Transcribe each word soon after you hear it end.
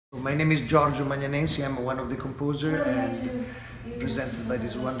My name is Giorgio Magnanensi. I'm one of the composers and presented by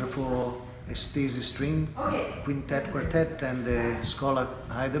this wonderful Estesi string quintet quartet and the Schola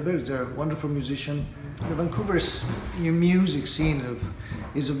Heidelberg. They're a wonderful musician. Vancouver's new music scene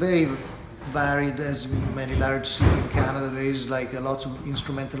is very varied, as many large cities in Canada. There is like a lot of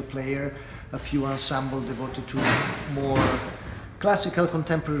instrumental player, a few ensemble devoted to more classical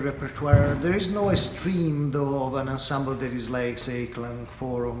contemporary repertoire. There is no extreme though of an ensemble that is like, say, Klang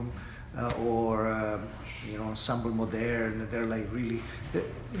Forum or Ensemble Moderne. They're like really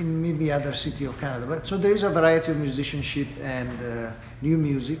in maybe other city of Canada. But so there is a variety of musicianship and new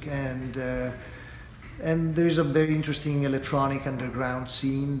music, and there is a very interesting electronic underground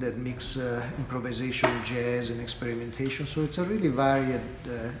scene that mix improvisation, jazz, and experimentation. So it's a really varied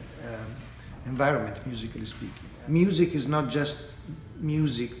environment, musically speaking. Music is not just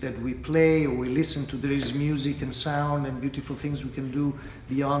music that we play or we listen to. There is music and sound and beautiful things we can do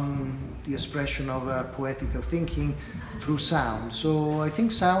beyond the expression of poetical thinking through sound. So I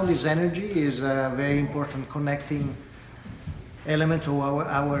think sound is energy, is a very important connecting element of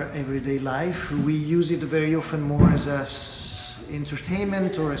our everyday life. We use it very often more as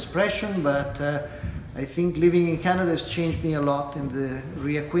entertainment or expression, but I think living in Canada has changed me a lot in the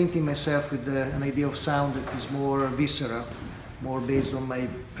reacquainting myself with an idea of sound that is more visceral, more based on my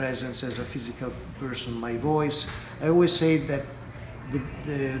presence as a physical person, my voice. I always say that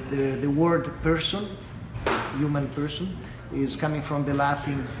the word person, human person, is coming from the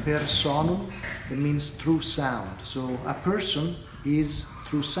Latin personum. It means through sound. So a person is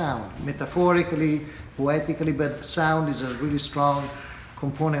through sound, metaphorically, poetically, but sound is a really strong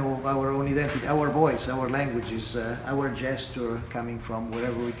component of our own identity. Our voice, our language is our gesture coming from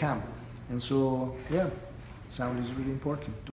wherever we come. And so, yeah, sound is really important.